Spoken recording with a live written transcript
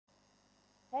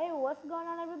Hey, what's going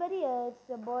on, everybody? It's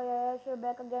your boy Asher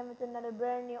back again with another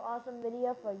brand new awesome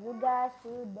video for you guys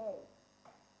today.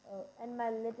 And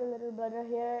my little brother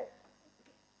here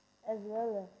as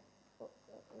well.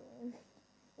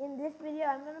 In this video,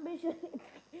 I'm gonna be showing.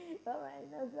 Alright,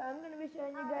 so I'm gonna be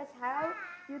showing you guys how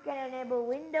you can enable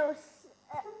Windows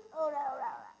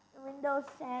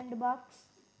Sandbox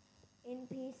in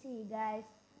PC, guys.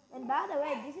 And by the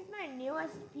way, this is my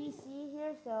newest PC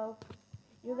here, so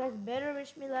you guys better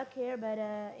wish me luck here. But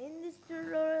in this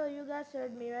tutorial, you guys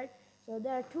heard me right. So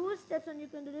there are two steps on you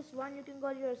can do this. One, you can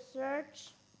go to your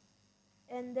search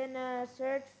and then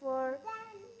search for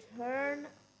turn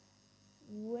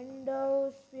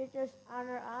Windows features on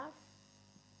or off.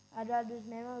 I'd rather do this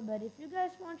manual, but if you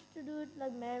guys want to do it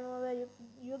like manual,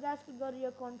 you guys could go to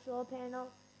your control panel,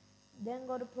 then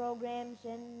go to programs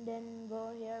and then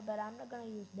go here, but I'm not gonna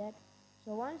use that.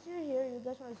 So once you're here, you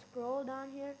guys want to scroll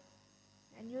down here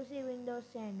and you see Windows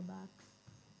Sandbox.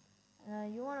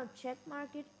 You want to check mark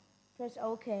it, press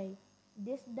OK.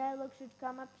 This dialog should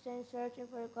come up saying searching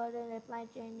for code and apply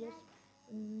changes.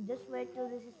 Just wait till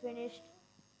this is finished.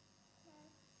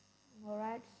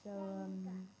 Alright, so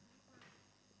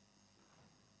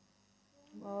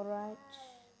alright.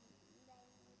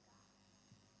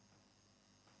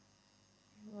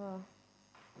 Oh,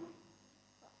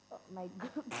 oh my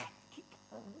god.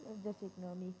 Just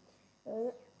ignore me.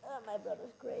 My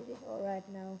brother's crazy. Alright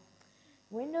now.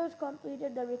 Windows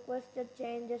completed the requested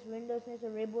changes. Windows needs to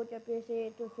reboot your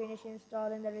PC to finish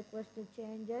installing the requested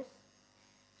changes.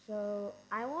 So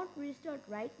I won't restart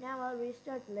right now, I'll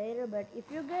restart later. But if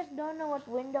you guys don't know what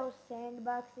Windows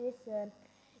Sandbox is,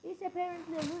 it's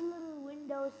apparently a little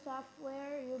Windows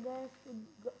software. You guys could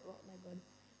go, oh my god,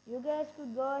 you guys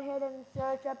could go ahead and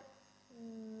search up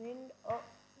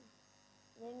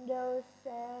Windows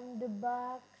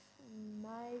Sandbox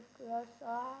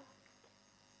Microsoft.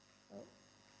 Oh.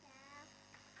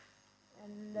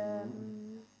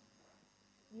 And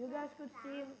you guys could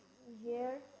see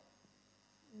here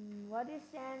what is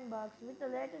Sandbox. With the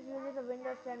latest release of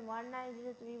Windows 10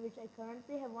 1903, which I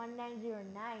currently have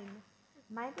 1909,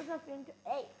 Microsoft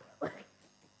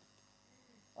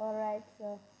Alright,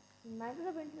 so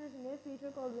Microsoft introduced a new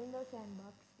feature called Windows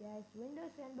Sandbox. Guys,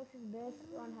 Windows Sandbox is based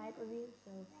on Hyper-V,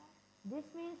 so this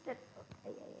means that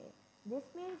this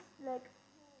means like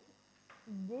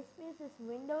this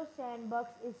Windows Sandbox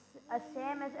is the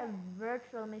same as a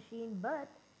virtual machine, but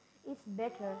it's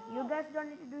better. You guys don't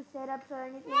need to do setups or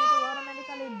anything. It will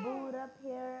automatically boot up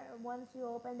here once you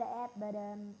open the app. But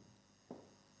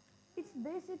it's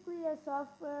basically a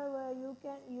software where you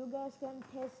guys can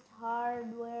test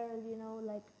hardware. You know,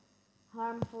 like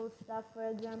harmful stuff. For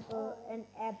example, an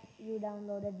app you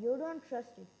downloaded, you don't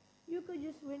trust it. You could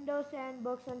use Windows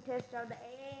Sandbox and test out the.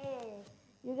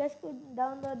 You guys could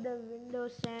download the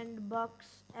Windows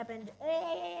Sandbox app and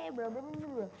bro.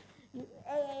 You,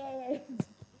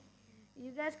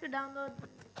 you guys could download.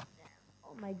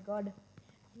 Oh my god.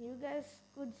 You guys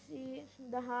could see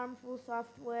the harmful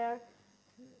software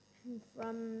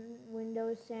from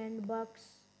Windows Sandbox.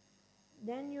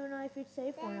 Then you know if it's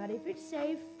safe or not. If it's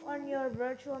safe on your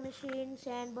virtual machine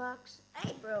Sandbox,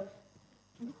 hey bro.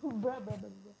 Bro.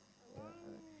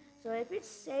 So if it's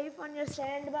safe on your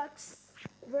Sandbox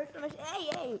virtual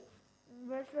machine,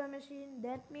 virtual machine,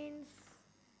 that means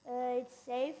it's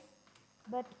safe.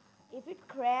 But if it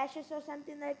crashes or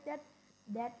something like that,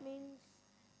 that means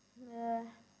uh,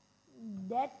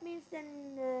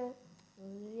 then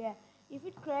yeah. If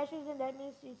it crashes, then that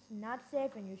means it's not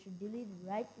safe and you should delete it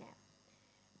right now.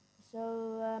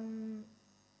 So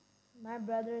my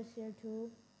brother is here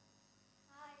too.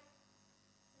 Hi.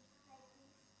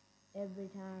 Every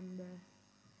time, bro.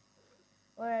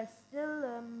 Or still,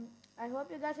 I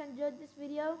hope you guys enjoyed this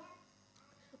video.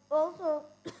 Also,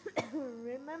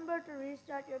 remember to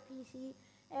restart your PC.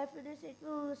 After this, it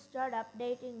will start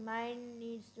updating. Mine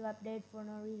needs to update for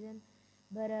no reason.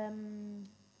 But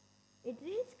it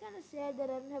is kind of sad that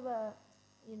I don't have a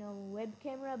web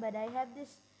camera. But I have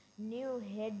this new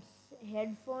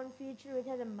headphone feature. It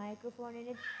has a microphone in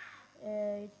it.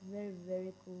 It's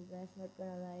very cool, guys. Not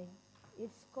gonna lie.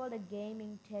 It's called a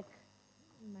gaming tech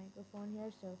microphone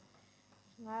here. So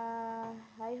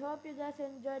I hope you guys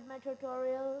enjoyed my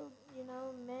tutorial.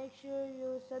 Make sure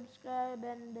you subscribe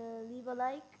and leave a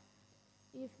like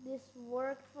if this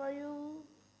worked for you.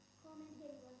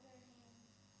 Commenting was your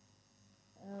hands.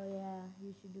 Oh yeah,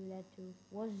 you should do that too.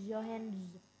 Wash your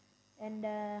hands. And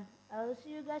I'll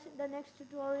see you guys in the next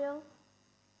tutorial.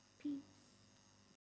 Peace.